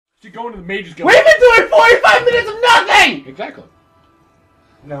To go into the Mage's Guild. We've been doing 45 minutes of nothing! Exactly.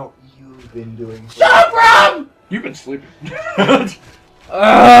 No, you've been doing... Shut up, Rob! You've been sleeping.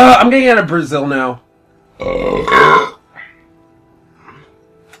 I'm getting out of Brazil now.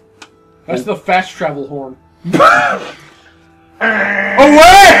 That's the fast travel horn. Oh,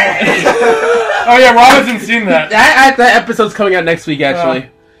 wait! Oh, yeah, Rob hasn't seen that. That episode's coming out next week, actually.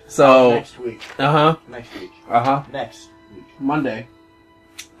 So... next week. Uh-huh. Next week. Uh-huh. Next week. Monday.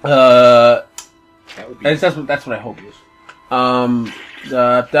 That would be... That's what I hope.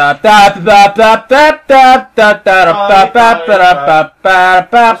 So,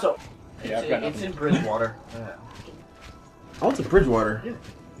 it's in Bridgewater. Oh, it's in Bridgewater. Yeah.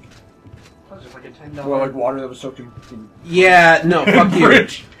 Was it like a $10? Well, like water that was soaked in Yeah, no, fuck you.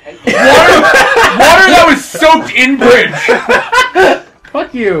 bridge. Water that was soaked in bridge.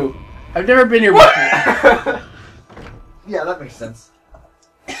 Fuck you. I've never been here before. Yeah, that makes sense.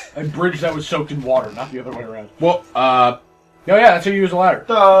 A bridge that was soaked in water, not the other way around. Well, Oh yeah, that's how you use a ladder.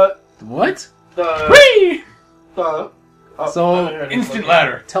 what? Whee! So, Instant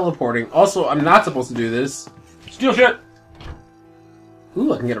ladder. teleporting. Also, I'm not supposed to do this. Steal shit.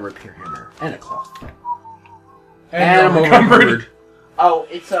 Ooh, I can get a repair hammer. And a cloth. And I'm I'm overcumbered. Oh,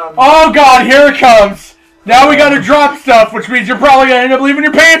 it's, Oh god, here it comes! Now we gotta drop stuff, which means you're probably gonna end up leaving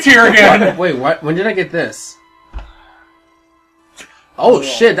your pants here again! Wait, what? When did I get this? Oh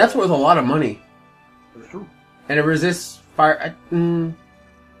shit, that's worth a lot of money. That's true. And it resists fire.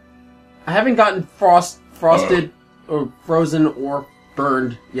 I haven't gotten frosted, or frozen, or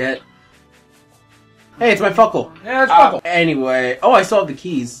burned yet. Hey, it's my Fuckle. Yeah, it's buckle. Anyway, I still have the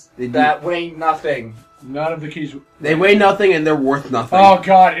keys. that weigh nothing. None of the keys. They weigh nothing and they're worth nothing. Oh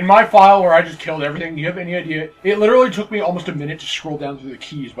god, in my file where I just killed everything, do you have any idea? It literally took me almost a minute to scroll down through the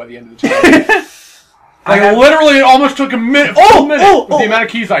keys by the end of the time. Literally, it almost took a minute. With the amount of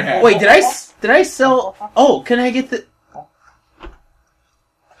keys I had. Wait, did I sell? Oh, can I get the?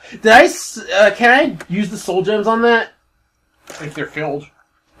 Can I use the soul gems on that? If they're filled.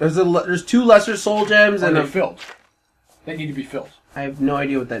 There's 2 lesser soul gems and they're filled. They need to be filled. I have no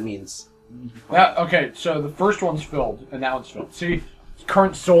idea what that means. Okay, so the first one's filled, and that one's filled. See,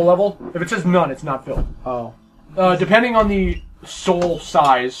 current soul level. If it says none, it's not filled. Oh. Depending on the soul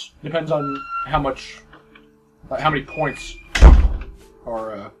size, depends on how many points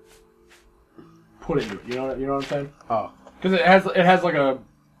are put into it. You know what I'm saying? Oh. Because it has like a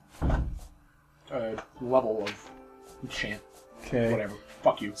level of enchant. Okay. Whatever.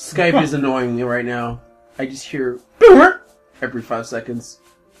 Fuck you. Skype is annoying me right now. I just hear boomer every 5 seconds.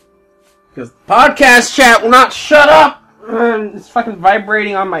 Because podcast chat will not shut up! It's fucking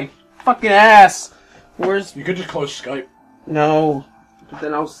vibrating on my fucking ass. Where's... You could just close Skype. No. But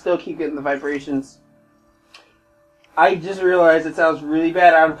then I'll still keep getting the vibrations. I just realized it sounds really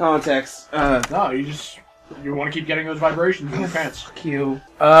bad out of context. No, you want to keep getting those vibrations in your pants. Fuck you.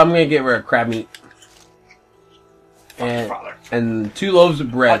 I'm gonna get rid of crab meat. Father. And 2 loaves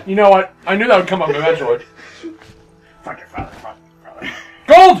of bread. You know what? I knew that would come up eventually. Fuck your father.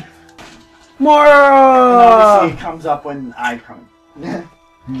 Gold! More! Obviously, it comes up when I come.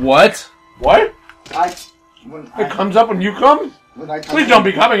 What? What? It comes up when you come? When I come Please don't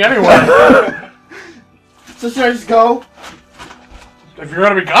be coming anywhere. So should I just go? If you're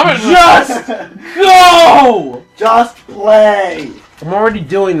gonna be coming, Just go! Just play! I'm already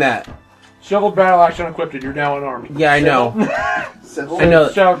doing that. Civil battle action equipped. You're now unarmed. Yeah, I know. Civil? I know.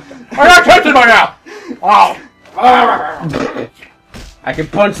 So, I'm not tempted by now. Oh. I can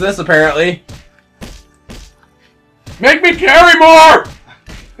punch this, apparently. Make me carry more.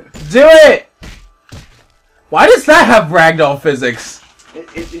 Do it! Why does that have ragdoll physics? It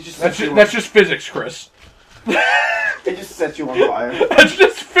just That's just physics, Chris. It just sets you on fire. That's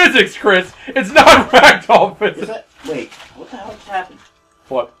just physics, Chris. It's not ragdoll physics. Wait, what the hell just happened?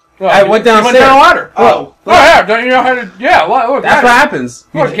 What? I went downstairs. You went down a ladder. Oh. Yeah. Don't you know how to? Yeah. Look. That's what happens.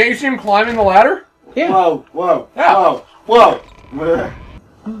 Look, can't you see him climbing the ladder? Yeah. Whoa. Yeah. Whoa.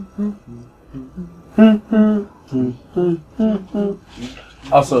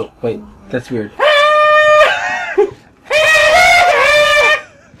 Also, wait, that's weird.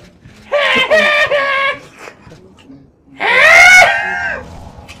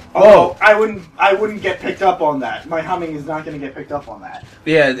 Oh, I wouldn't get picked up on that. My humming is not going to get picked up on that.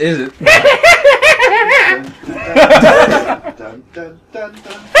 Yeah, it isn't. Dun, dun, dun, dun,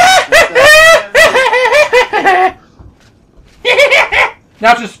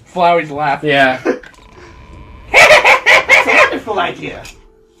 Now it's just Flowey's laugh. Yeah. That's a wonderful idea.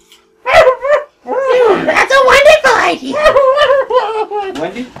 That's a wonderful idea.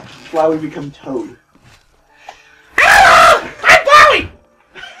 When did Flowey become Toad? I'm Flowey.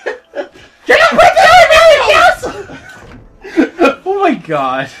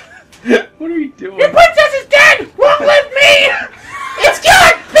 god. What are we doing? Your princess is dead! Long live me! It's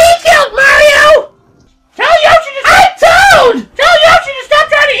good! Be killed, Mario! Tell Yoshi to stop... Toad! Tell Yoshi to stop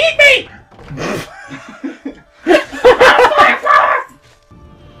trying to eat me!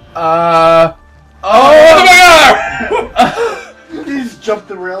 You just jumped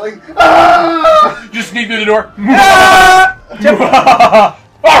the railing. Just sneak through the door. Ah!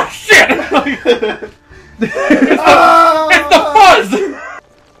 Oh shit! It's the fuzz!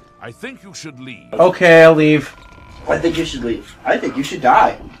 I think you should leave. Okay, I'll leave. I think you should leave. I think you should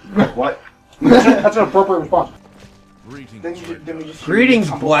die. What? That's an appropriate response. Greetings,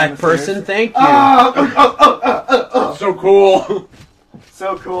 black person. Thank you. So cool.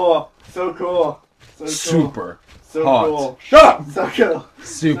 So cool. So cool. So cool. Super. So hot. cool. Shut up! So cool.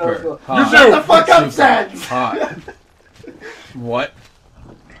 Super. So cool. Hot. Shut the fuck up, Super Sans! Hot. What?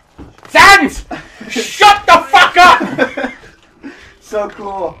 Sans! Shut the fuck up! So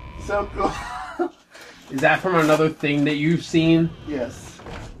cool. So cool. Is that from another thing that you've seen? Yes.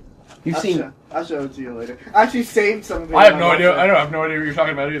 You've seen. I'll show it to you later. I actually saved some of it. I have no idea. I don't have no idea what you're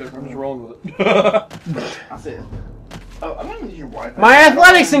talking about either. I'm just rolling with it. I'll say it. Oh, I'm gonna use your Wi-Fi. My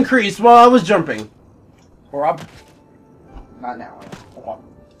athletics increased while I was jumping. Or I'm. Not now.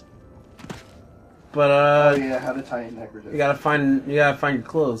 But Oh yeah, how to tie a necklace. you gotta find your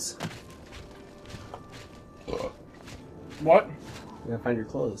clothes. What? You gotta find your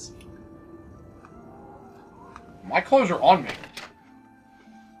clothes. My clothes are on me.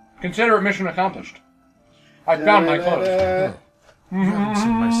 Consider it mission accomplished. I found my clothes. You haven't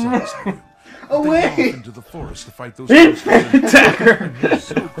seen my sons, have you? Oh They went off wait! into the forest to fight those monsters. Attacker.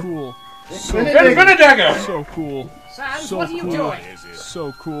 So cool. Infinidagger! So cool. Sans, So what are you cool. doing?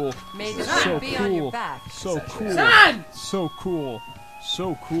 So cool. May the So sun be on your cool. back. So cool. San! So cool.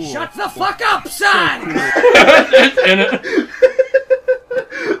 So cool. Shut the fuck up, San! It's in it.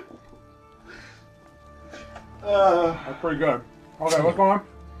 That's pretty good. Okay, what's going on?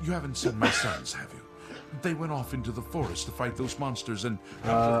 You haven't seen my sons, have you? They went off into the forest to fight those monsters and...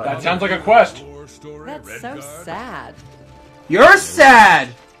 That sounds like a quest. That's so sad. You're sad.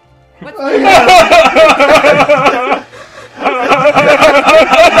 What's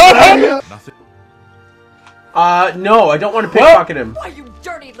Nothing. No, I don't want to pickpocket him. Why, you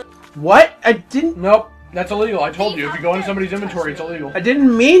dirty little... What? I didn't. Nope, that's illegal. I told you, if you go into somebody's inventory, it's illegal. I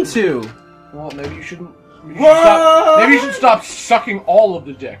didn't mean to. Well, maybe you shouldn't. Maybe you should stop sucking all of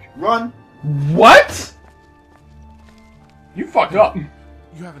the dick. Run! What? You fucked up.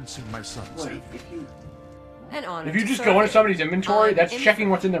 You haven't seen my sons, have Wait, you? if you... An honor If you to just serve go into you. somebody's inventory, that's I'm checking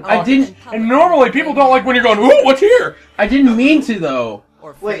what's in their innocent. pocket. I didn't- And normally people don't like when you're going, ooh, what's here? I didn't mean to though.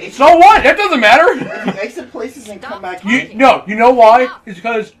 Or Wait, free. it's So what? That doesn't matter. If you exit places and come back... You know why? It's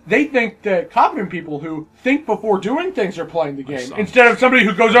because they think that competent people who think before doing things are playing the game, instead of somebody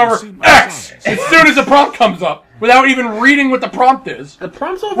who goes over X as soon as the prompt comes up without even reading what the prompt is. The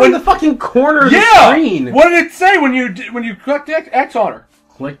prompt's over in the fucking corner of the Yeah. screen. What did it say when you clicked X on her?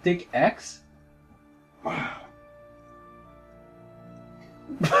 Eclectic X?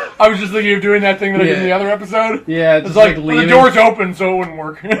 I was just thinking of doing that thing that I did in the other episode. Yeah, It's like well, the door's open, so it wouldn't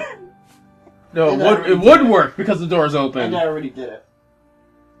work. No, it would work because the door's open. And I already did it.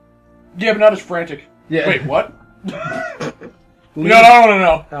 Yeah, but not as frantic. Yeah. Wait, what? No, I don't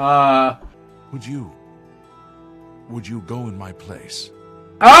want to know. Would you go in my place?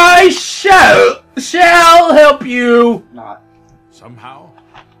 I shall help you. Not. Somehow?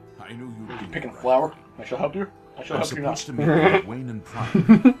 I knew you'd be Picking a alright. flower. I shall help you. I shall I'm help you not. supposed to meet you at Wayne and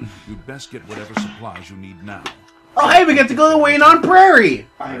Prime. You'd best get whatever supplies you need now. Oh, hey, we get to go to Wayne on Prairie.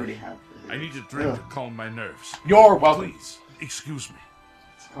 I already have. I need a drink to calm my nerves. You're welcome. Please, excuse me.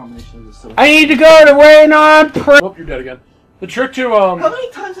 It's a combination of the silver. I need to go to Wayne on Prairie. Oh, you're dead again. The trick to How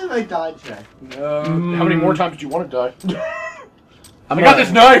many times have I died today? how many more times do you want to die? I I got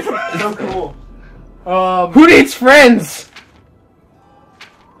this knife. So cool. Who needs friends?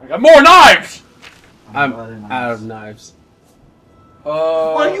 I got more knives. I'm out of knives.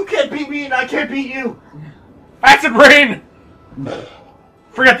 Well, you can't beat me and I can't beat you. Acid rain.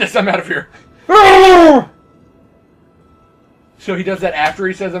 Forget this. I'm out of here. So he does that after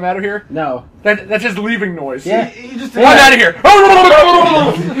he says I'm out of here? No. That's his leaving noise. Yeah. You just I'm out of here!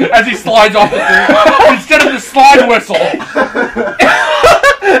 As he slides off the thing. Instead of the slide whistle.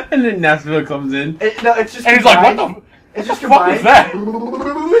 And then Nashville comes in. No, it's just. And he's like, what the It's just fuck was that?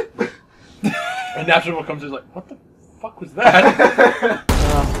 that? And Nashville comes in and is like, what the fuck was that?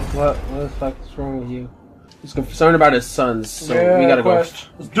 What the fuck's wrong with you? He's concerned about his sons, so we gotta quest.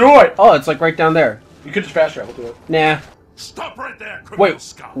 Let's do it! go. Oh, it's like right down there. You could just fast travel to it. Nah. Stop right there, criminal Wait,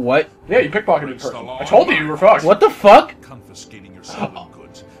 scout. what? Yeah, you pickpocketed a person. I told you were fucked. What the fuck? Confiscating your stolen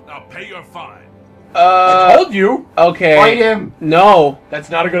goods. Now pay your fine. I told you. Okay. Fight him. No. That's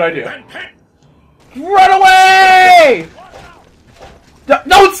not a good idea. Then pay. Run away!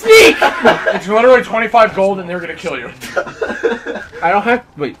 Don't sneak! It's literally 25 gold and they're gonna kill you. I don't have.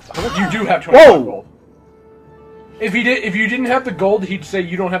 Wait. How much? You do have 25 Whoa. gold. If you didn't have the gold, he'd say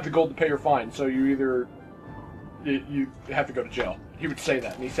you don't have the gold to pay your fine. So you either you have to go to jail. He would say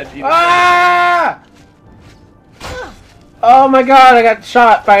that, and he said he. Ah! Oh my god! I got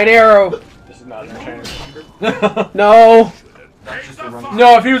shot by an arrow. This is not entertaining. No.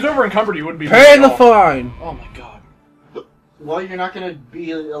 No, if he was over encumbered, he wouldn't be. Pay the moving at all. fine. Oh my god. Well, you're not gonna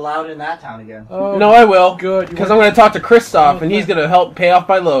be allowed in that town again. Oh, No, I will. good. Because I'm going to talk to Kristoff, and he's going to help pay off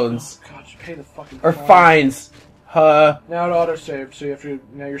my loans. Oh, God, just pay the fucking Or fine. fines. Now it autosaved, so you have to.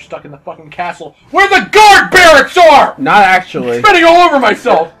 Now you're stuck in the fucking castle where the guard barracks are. Not actually. Spitting all over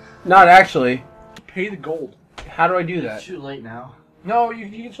myself. Not actually. Pay the gold. How do I do It's that? too late now. No, you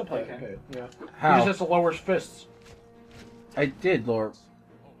can still play. Okay. Okay. Yeah. He How? just has to lower his fists. I did, Lord.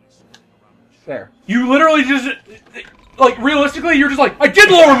 There. You literally just, like, realistically, you're just like, I did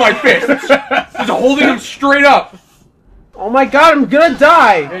lower my fists! Just holding him straight up. Oh my god, I'm gonna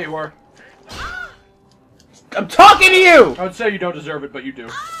die! Yeah, you are. I'm talking to you! I would say you don't deserve it, but you do.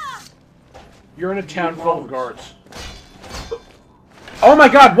 You're in a town full of guards. Oh my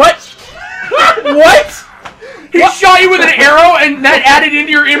god, what? What? He shot you with an arrow, and that added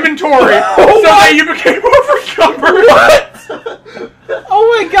into your inventory, so that you became over-encumbered. What? Oh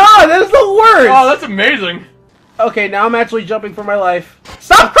my god, that is the worst! Oh, that's amazing. Okay, now I'm actually jumping for my life.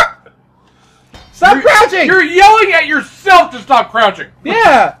 Stop! Stop crouching! You're yelling at yourself to stop crouching.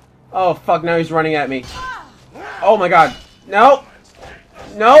 Yeah! Oh fuck, now he's running at me. Oh my god. No!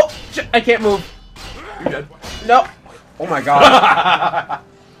 No! I can't move. You're dead. No! Oh my god.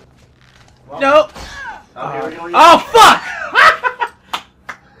 No! Oh, Oh fuck!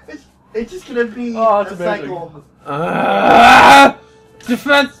 it's just gonna be Oh, a that's amazing. cycle.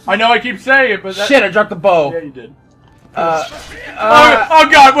 Defense! I know I keep saying it, but that... Shit, I dropped the bow. Yeah, you did. Uh, Oh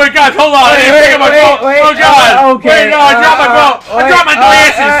god, wait, guys, hold on. I need to pick up my bow. Oh god. okay. Wait, no, I dropped my bow. I dropped my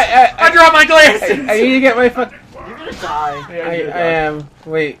glasses. I dropped my glasses. I need to get my fuck. You're gonna die. Yeah, I you did. am.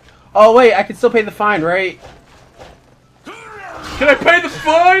 Wait. Oh wait, I can still pay the fine, right? Can I pay the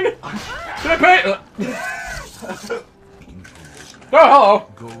fine? Can I pay? Oh, hello.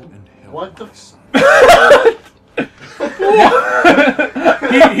 Go and help What the my son.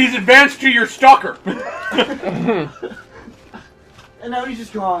 He's advanced to your stalker. And now he's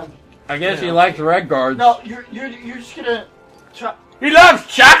just gone. I guess he likes red guards. No, you're just gonna try. He loves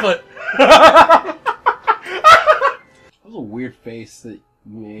chocolate. That was a weird face that you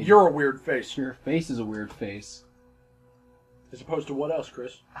made. You're a weird face. Your face is a weird face. As opposed to what else,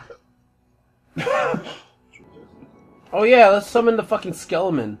 Chris? Oh yeah, let's summon the fucking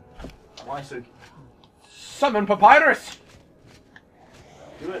skeleton. Why so? Summon Papyrus.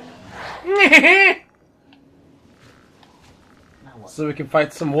 Do it. Now what? So we can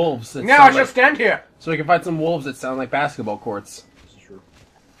fight some wolves. That Now I sound shall like, stand here. so we can fight some wolves that sound like basketball courts. This is true.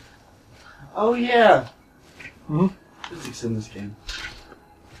 Oh yeah. Hmm? Physics in this game.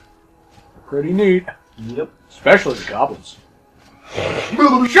 Pretty neat. Yep. Especially the goblins.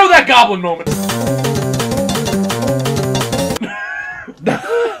 Show that goblin moment.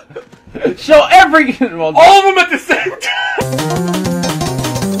 So every well, All of them at the same time.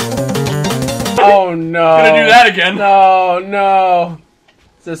 oh no! Gonna do that again. No, no.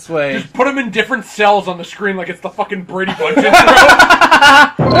 It's this way. Just put them in different cells on the screen like it's the fucking Brady Bunch intro.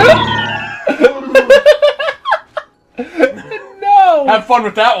 No! Have fun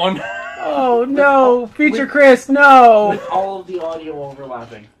with that one. Oh no! Feature Chris, no! With all of the audio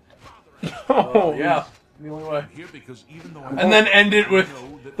overlapping. Oh Yeah, the only way. Here because even though I And then end it with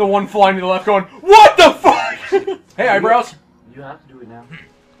the one flying to the left going, "What the fuck?" Hey, eyebrows. You have to do it now.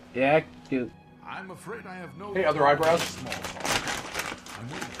 Yeah, dude. I'm afraid I have no. Hey, other eyebrows. Small. I'm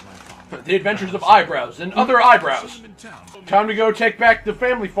waiting for my father. The adventures of eyebrows and other eyebrows. I'm in town. Time to go take back the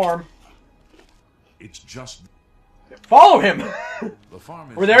family farm. It's just Follow him. the farm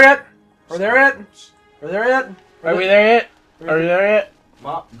is. We're there yet? We're there yet? We're there yet? Are we there yet? Are we there yet?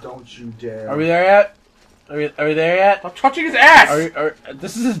 Mom, don't you dare. Are we there yet? Are we there yet? Stop touching his ass.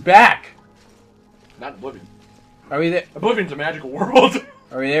 This is his back. Not Oblivion. Are we there? Oblivion's a magical world.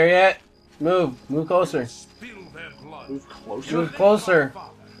 Are we there yet? Move closer. Spill their blood. Move closer. Move closer.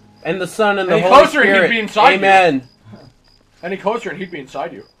 And the Son and the Any Holy closer and he'd Spirit. be inside you. Amen. Any closer and he'd be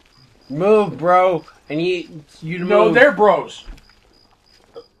inside you. Move, bro. I need you to No, move. they're bros.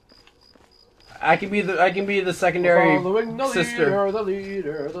 I can be the secondary Following the sister.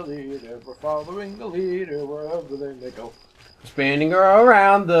 leader. We're following the leader wherever they go. Spinning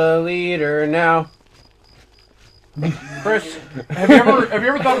around the leader now. Chris, have you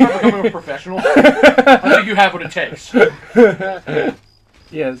ever thought about becoming a professional? I think you have what it takes.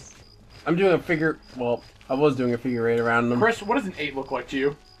 Yes. I'm doing a figure... Well, I was doing a figure eight around them. Chris, what does an 8 look like to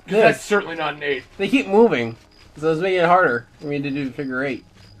you? Because Yes. that's certainly not an 8. They keep moving. So it's making it harder for me to do the figure eight.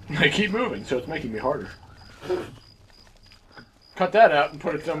 They keep moving, so it's making me harder. Cut that out and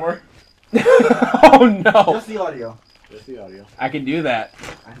put it somewhere. Oh no! Just the audio. Just the audio. I can do that.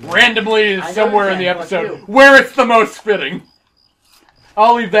 Randomly I know somewhere you in the can, episode fuck you. where it's the most fitting.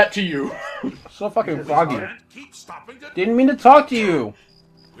 I'll leave that to you. So fucking foggy. Keep stopping to Didn't mean to talk to you.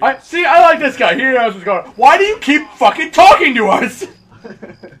 I like this guy. He knows what's going on. Why do you keep fucking talking to us?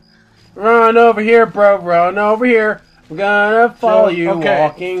 Run over here, bro. Run over here. We're gonna follow you okay.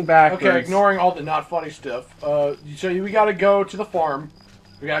 walking backwards. Okay, ignoring all the not funny stuff. So we gotta go to the farm.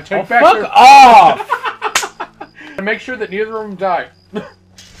 We gotta take Oh, back fuck their... off! and make sure that neither of them die.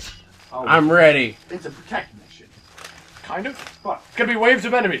 Oh, I'm ready. It's a protect mission. Kind of. Fuck. It's gonna be waves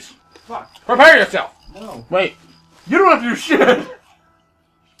of enemies. Fuck. Prepare yourself. No. Wait. You don't have to do shit.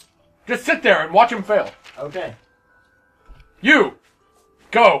 Just sit there and watch them fail. Okay. You,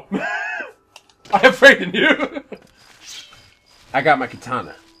 go. I have faith in you. I got my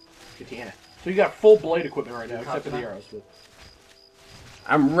katana. Katana. So you got full blade equipment right now, except for the arrows. But...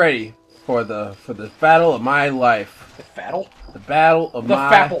 I'm ready for the battle of my life. The fattle? The battle of The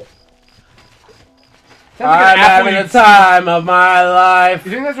my... fapple. Sounds like I'm an apple having you'd the time of my life.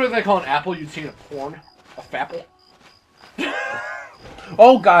 You think that's what they call an apple you'd see in a porn? A fapple?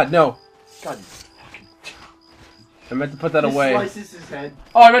 Oh god, no. God, you fucking... I meant to put that This away. slices his head.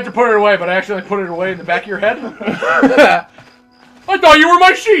 Oh, I meant to put it away, but I actually put it away in the back of your head? I thought you were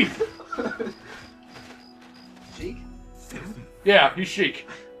my sheep! Cheek? Yeah, he's chic.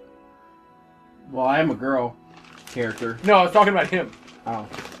 Well, I am a girl character. No, I was talking about him. Oh.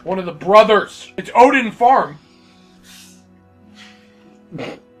 One of the brothers. It's Odin Farm.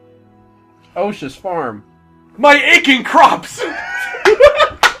 Osha's farm. My aching crops!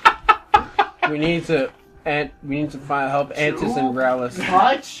 We need to find help Antis and Growlithe.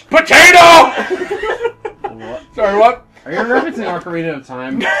 Touch? Potato! What? Sorry, what? Are you referencing Ocarina of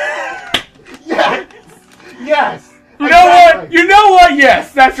Time? Yes! Yes! You know what? You know what?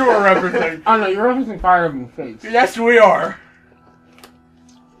 Yes, that's what we're referencing. Oh no, you're referencing Fire Emblem Fates. Yes, we are.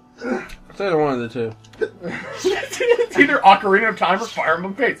 It's either one of the two. It's either Ocarina of Time or Fire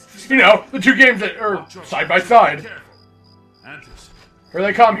Emblem Fates. You know, the two games that are side by side. Careful. Antis. Here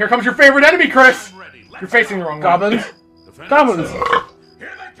they come. Here comes your favorite enemy, Chris. I'm ready. You're facing the wrong one. Goblins? Defend Goblins! yourself.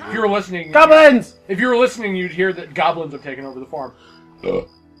 Here they If come. you were listening, Goblins! if you were listening, you'd hear that goblins have taken over the farm.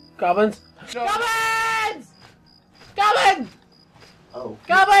 Goblins? No, Goblins! Goblins! Oh.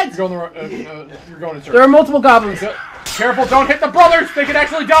 Goblins! you're going the wrong. You're going in There are circles. multiple goblins. Careful! Don't hit the brothers. They could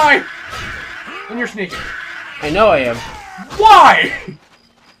actually die. And you're sneaking. I know I am. Why?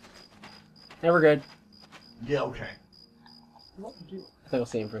 Never good. Yeah, okay. I think I'll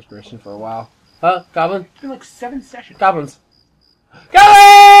stay in first person for a while. Huh? Goblin? It's been like 7 sessions. Goblins.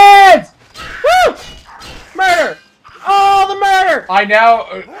 Goblins! Woo! Murder! All the murder! I now.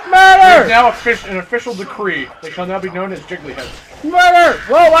 There's Murder! now an official decree. They shall now be known as Jigglyheads. Murder!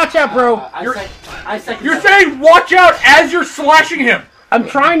 Whoa, watch out, bro! I second You're that. saying watch out as you're slashing him. I'm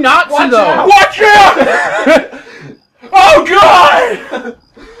trying not to, Watch though. out. Watch out! Oh God!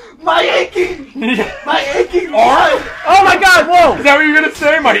 My aching! My aching Arm? Oh my god, whoa! Is that what you're gonna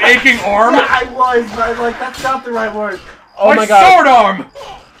say? My aching arm? Yeah, I was, but I'm like, that's not the right word. Oh my god. sword arm!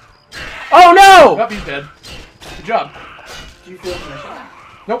 Oh no! Oh, he's dead. Good job. Do you feel permission?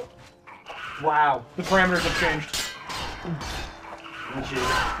 Nope. Wow. The parameters have changed.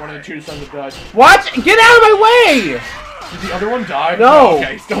 One of the two sons have died. What? Get out of my way! Did the other one die? No.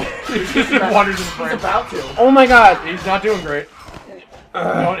 Okay, he's still. He just wanders in the He's frame. about to. Oh my god. He's not doing great.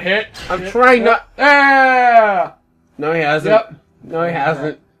 Don't hit. I'm trying not. Ah! No, he hasn't. Yep. No, he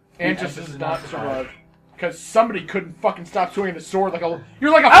hasn't. Antis does not survive. Because somebody couldn't fucking stop swinging the sword like a.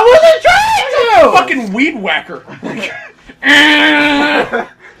 You're like a I wasn't trying to! fucking weed whacker.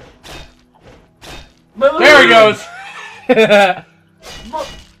 There he goes.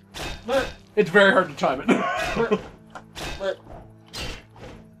 It's very hard to time it.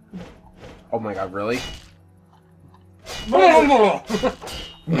 Oh my god, really?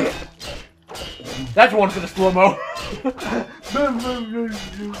 That's one for the slow-mo.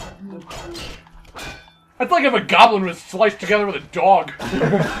 That's like if a goblin was sliced together with a dog.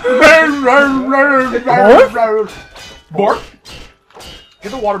 Bark.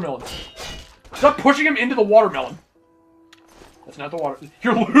 Get the watermelons. Stop pushing him into the watermelon. That's not the water.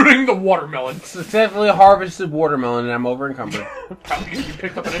 You're looting the watermelon. Successfully harvested watermelon, and I'm over encumbered. Probably because you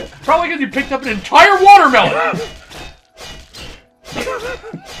picked up an entire watermelon.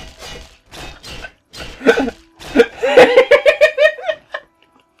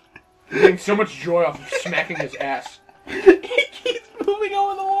 You're getting so much joy off of smacking his ass. He keeps moving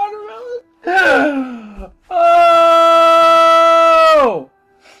over the watermelon. Oh!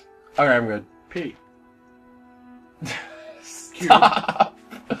 Okay, I'm good. P. Stop.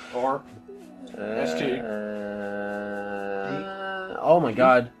 Or ST. Oh my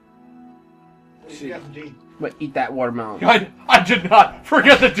god. You got the D. But eat that watermelon. I did not.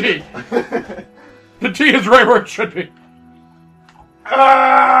 Forget the D. The D is right where it should be.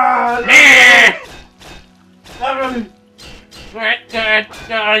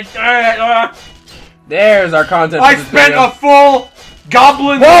 There's our content. I spent a full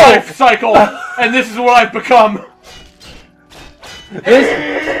Goblin life cycle, and this is what I've become.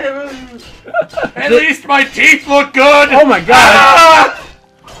 At least my teeth look good. Oh my god.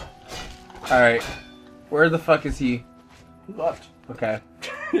 Alright. Where the fuck is he? He left. Okay.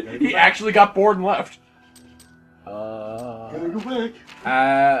 He actually got bored and left.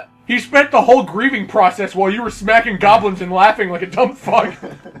 He spent the whole grieving process while you were smacking goblins and laughing like a dumb fuck.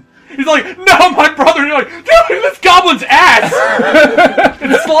 He's like, no, my brother. And you're like, dude, look at this goblin's ass.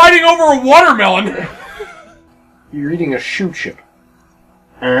 It's sliding over a watermelon. You're eating a shoe chip.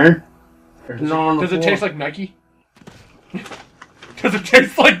 Does it taste like Nike? Does it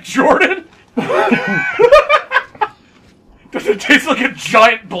taste like Jordan? Does it taste like a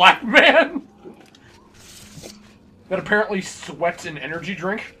giant black man? That apparently sweats an energy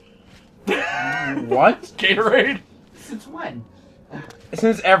drink? What? Gatorade? Since when?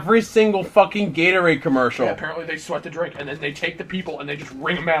 Since every single fucking Gatorade commercial. Yeah, apparently they sweat the drink, and then they take the people and they just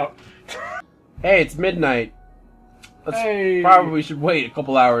wring them out. Hey, it's midnight. Hey! Probably should wait a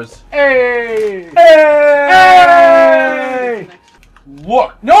couple hours. Hey! Hey!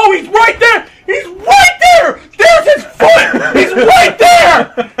 Look! No, he's right there! He's right there! There's his foot! He's right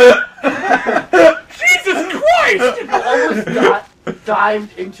there! Jesus Christ! You almost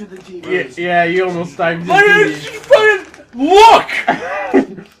dived into the TV. Yeah, you almost dived into Look!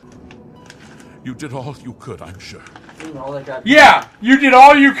 You did all you could, I'm sure. Yeah, you did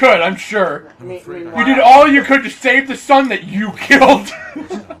all you could, I'm sure. You did all you could to save the son that you killed.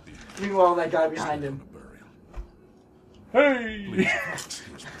 Meanwhile, that guy behind him. Hey!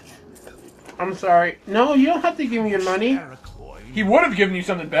 I'm sorry. No, you don't have to give me your money. He would have given you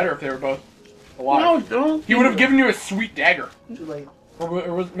something better if they were both alive. No, don't. He would have given you a sweet dagger. Too late.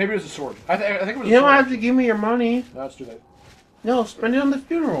 Or maybe it was a sword. I think it was a You don't sword. have to give me your money. No, it's too late. No, spend it on the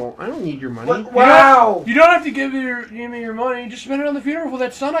funeral. I don't need your money. What? Wow! You don't have to give me your money. Just spend it on the funeral for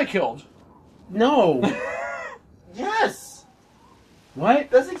that son I killed. No. Yes! What?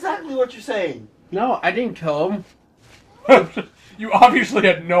 That's exactly what you're saying. No, I didn't kill him. You obviously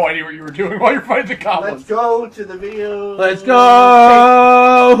had no idea what you were doing while you're fighting the Let's goblins. go to the video. Let's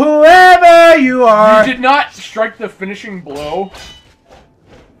go, whoever you are. You did not strike the finishing blow,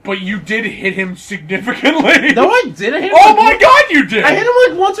 but you did hit him significantly. No, I didn't hit him. Oh my god, you did! I hit him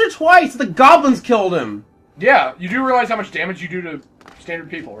like once or twice. The goblins killed him. Yeah, you do realize how much damage you do to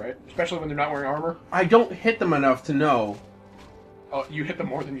standard people, right? Especially when they're not wearing armor. I don't hit them enough to know. Oh, you hit them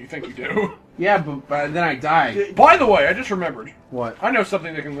more than you think you do. Yeah, but then I die. By the way, I just remembered. What? I know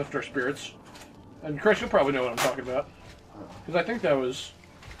something that can lift our spirits. And Chris, you'll probably know what I'm talking about. Because I think that was...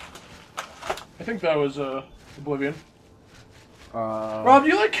 Oblivion. Rob, do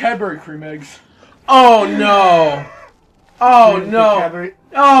you like Cadbury cream eggs? Oh no! Oh no!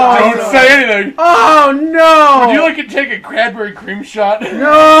 Oh Don't no! say anything! Oh no! Would you like to take a Cadbury cream shot?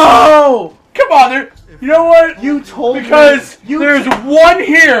 No! Come on, there. You know what? You told Because me. there's one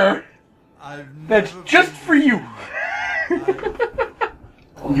here that's just for you.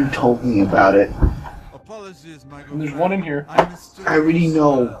 You told me about it. Apologies, my And there's one in here. I already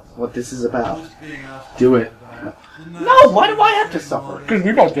know what this is about. Do it. No, why do I have to suffer? Because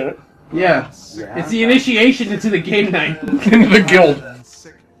we both did it. Yeah. It's the initiation into the game night. Into the guild.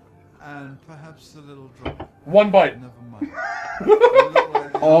 And perhaps a little drop. One bite. Never mind.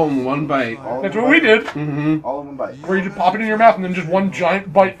 All in one bite. That's what we did. Mm-hmm. All of them bite. Where you just pop it in your mouth and then just one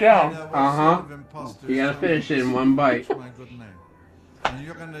giant bite down. Uh-huh. You gotta finish it in one bite. My good name. And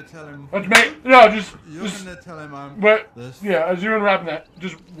you're gonna tell him. Let's make... No, just You're gonna tell him I'm. wait. this. Yeah, as you're unwrapping that,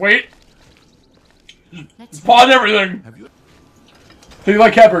 just wait. Just pause everything. Have you? So you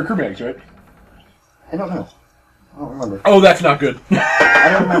like Cadbury cream eggs, right? I don't know. I don't remember. Oh, that's not good. I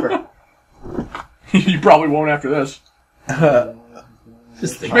don't remember. You probably won't after this.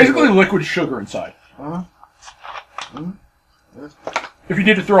 Just think. Basically liquid sugar inside. Uh-huh. If you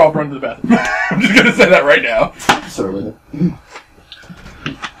need to throw up, run to the bathroom. I'm just gonna say that right now. Sorry.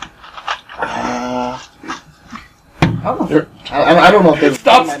 I don't know if there's...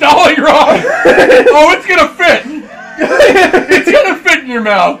 Stop stalling, Ron! Oh, it's gonna fit! It's gonna fit in your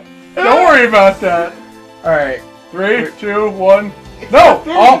mouth! Don't worry about that. Alright. 3, 2, 1. No!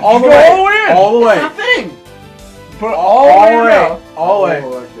 All the Go way. all the way in! All the way. It's not fitting! Put it all the way in your mouth. All the way. Oh,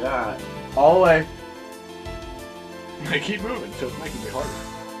 like that. All the way. They keep moving, so it's making me harder.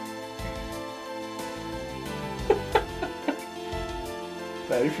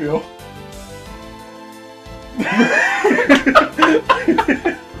 How do you feel?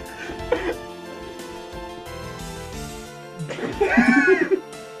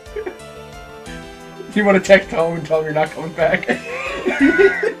 Do you want to text home and tell them you're not coming back?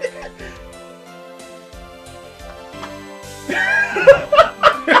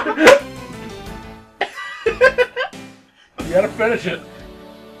 You gotta finish it.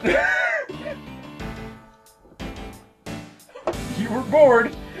 You were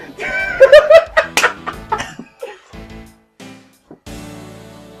bored.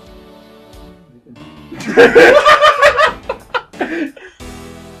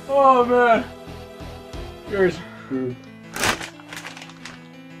 Oh man. Cheers. Were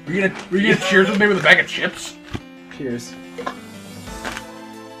you gonna cheers with me with a bag of chips? Cheers.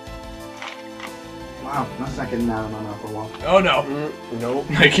 Wow, that's not getting out of my mouth for a while. Oh no. Nope.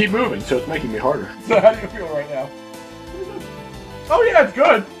 They keep moving, so it's making me harder. So how do you feel right now? Oh yeah, it's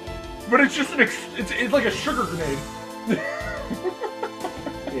good. But it's just it's like a sugar grenade.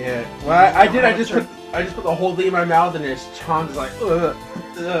 Yeah. Well, I did. I just put the whole thing in my mouth, and it's Chan's like, ugh.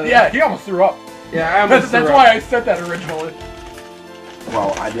 Yeah, he almost threw up. Yeah, I almost. That's why I said that originally.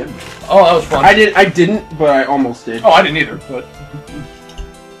 Well, I didn't. Oh, that was fun. I didn't, but I almost did. Oh, I didn't either, but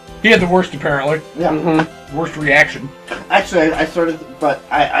he had the worst apparently. Yeah. Mm-hmm. Worst reaction. Actually, I started, but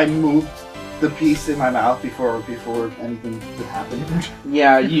I moved the piece in my mouth before anything could happen.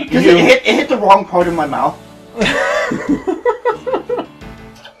 Yeah, you. Because it hit the wrong part of my mouth.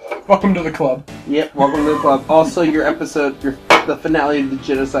 Welcome to the club. Yep. Welcome to the club. Also, the finale of the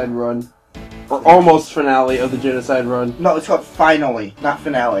genocide run, or almost finale of the genocide run. No, it's called Finally, not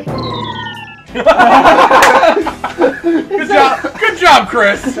Finale. Good job,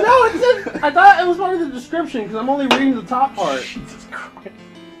 Chris. No, it said. I thought it was part of the description because I'm only reading the top part. Jesus Christ.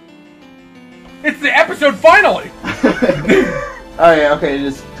 It's the episode finally. Oh yeah, okay, it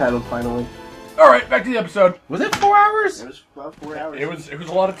is titled finally. All right, back to the episode. Was it 4 hours? It was about 4 hours. It was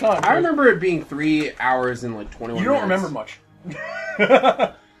a lot of time. I remember it being 3 hours and like 21 You don't minutes. remember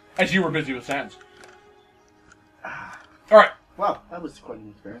much. As you were busy with Sans. All right. Wow, that was quite an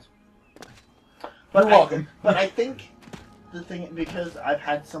experience. You're welcome. But I think the thing, because I've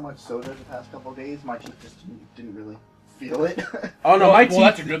had so much soda the past couple of days, my teeth just didn't really feel it. Oh no, Well,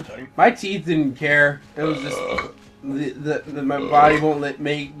 that's a good thing. my teeth didn't care. It was just my body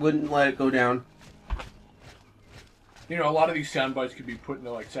wouldn't let it go down. You know, a lot of these sound bites could be put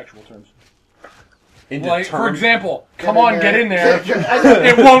into like sexual terms. Into Like, for terms. example, come on, get in there.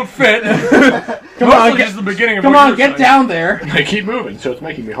 It won't fit. Come Mostly on, just the beginning of come what on, you're get saying. down there. They keep moving, so it's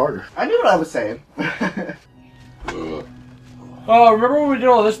making me harder. I knew what I was saying. Oh, remember when we did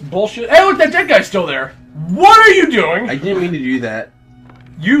all this bullshit? Hey, look, that dead guy's still there. What are you doing? I didn't mean to do that.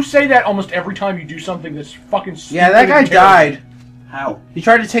 You say that almost every time you do something that's fucking stupid. Yeah, that guy and terrible. died. How? He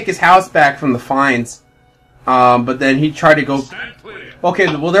tried to take his house back from the fines. But then he tried to go. Okay,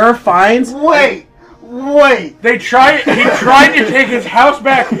 well there are fines. Wait! He tried to take his house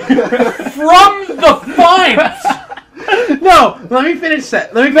back from the fines. No, let me finish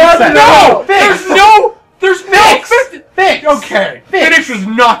that. Let me finish that. No! Fix. There's Fix. no Fix. Okay. Fix. Finish was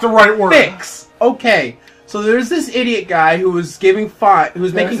not the right word. Fix. Okay. So there's this idiot guy who was making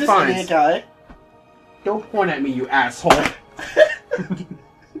There's fines. Idiot guy. Don't point at me, you asshole.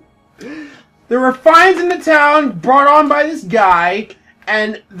 There were fines in the town brought on by this guy,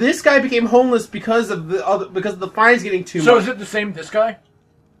 and this guy became homeless because of the fines getting too So much. is it the same this guy?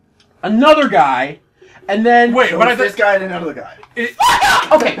 Another guy, and then Wait, So what I it's this think? guy and another guy.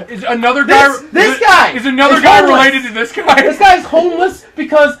 Okay, Is another guy? This guy is another is guy homeless. related to this guy? This guy's homeless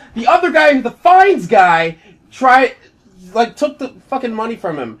because the other guy, the fines guy, took the fucking money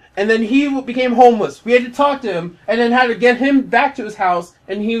from him, and then he became homeless. We had to talk to him, and then had to get him back to his house,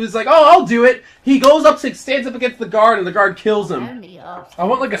 and he was like, "Oh, I'll do it." He stands up against the guard, and the guard kills him. I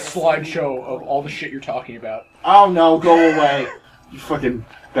want like a slideshow of all the shit you're talking about. Oh no, go away. You fucking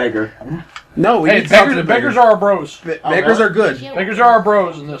beggar. No, we Hey, need to talk to the beggars are our bros. beggars are good. Beggars are our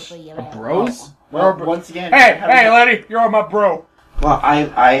bros in this. Bros? Well, once again. Hey, lady, you're my bro. Well,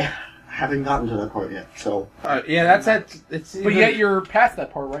 I haven't gotten to that part yet, so... Yeah, that's at... It's But yet you're past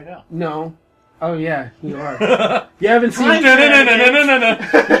that part right now. No. Oh, yeah, you are. You haven't seen...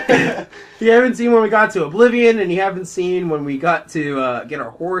 You haven't seen when we got to Oblivion, and you haven't seen when we got to get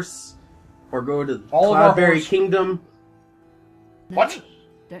our horse, or go to All of our Cloudberry horse. Kingdom. What?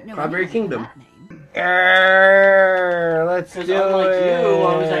 Don't know Cloudberry anything Kingdom. about that name. Let's do Because it. unlike you,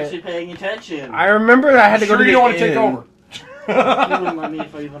 I was actually paying attention. I remember I had to go Sure to you the don't want to take inn. over. You wouldn't let me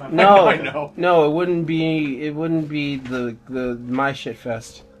if I even... No, I know. no, it wouldn't be the my shit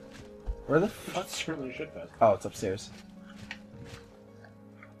fest. Where the That's certainly a shit fest. Oh, it's upstairs.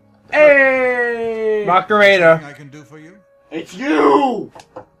 Hey! Macarena. I can do for you? It's you!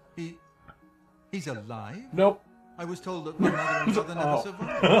 He's alive? Nope. I was told that my mother and father never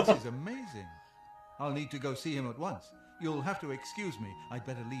survived. This is amazing. I'll need to go see him at once. You'll have to excuse me. I'd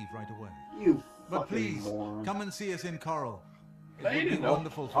better leave right away. You But fucking please, moron. come and see us in Coral. It They would be didn't know.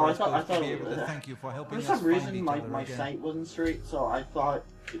 wonderful Oh, for I us thought both to be able to it was- thank you for helping For us some find reason, each my other again. sight wasn't straight, so I thought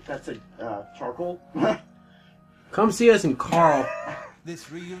that's a charcoal. Come see us in Carl.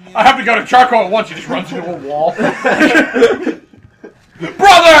 This reunion... I have to go to charcoal at once. He just runs into a wall.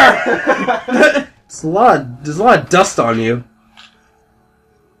 Brother! There's a lot of dust on you.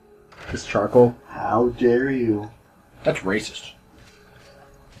 This charcoal. How dare you? That's racist.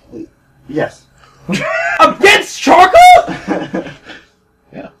 Yes. Against charcoal?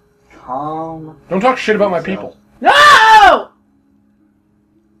 Yeah. Calm. Don't talk shit about my people. No!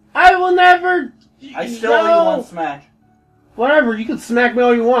 I will never. I still owe you one smack. Whatever, you can smack me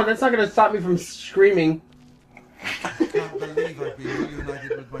all you want. That's not gonna stop me from screaming. I can't believe I've been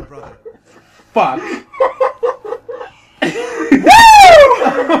reunited with my brother. Fuck.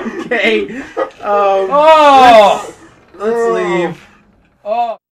 Okay. Oh! Let's leave. Oh!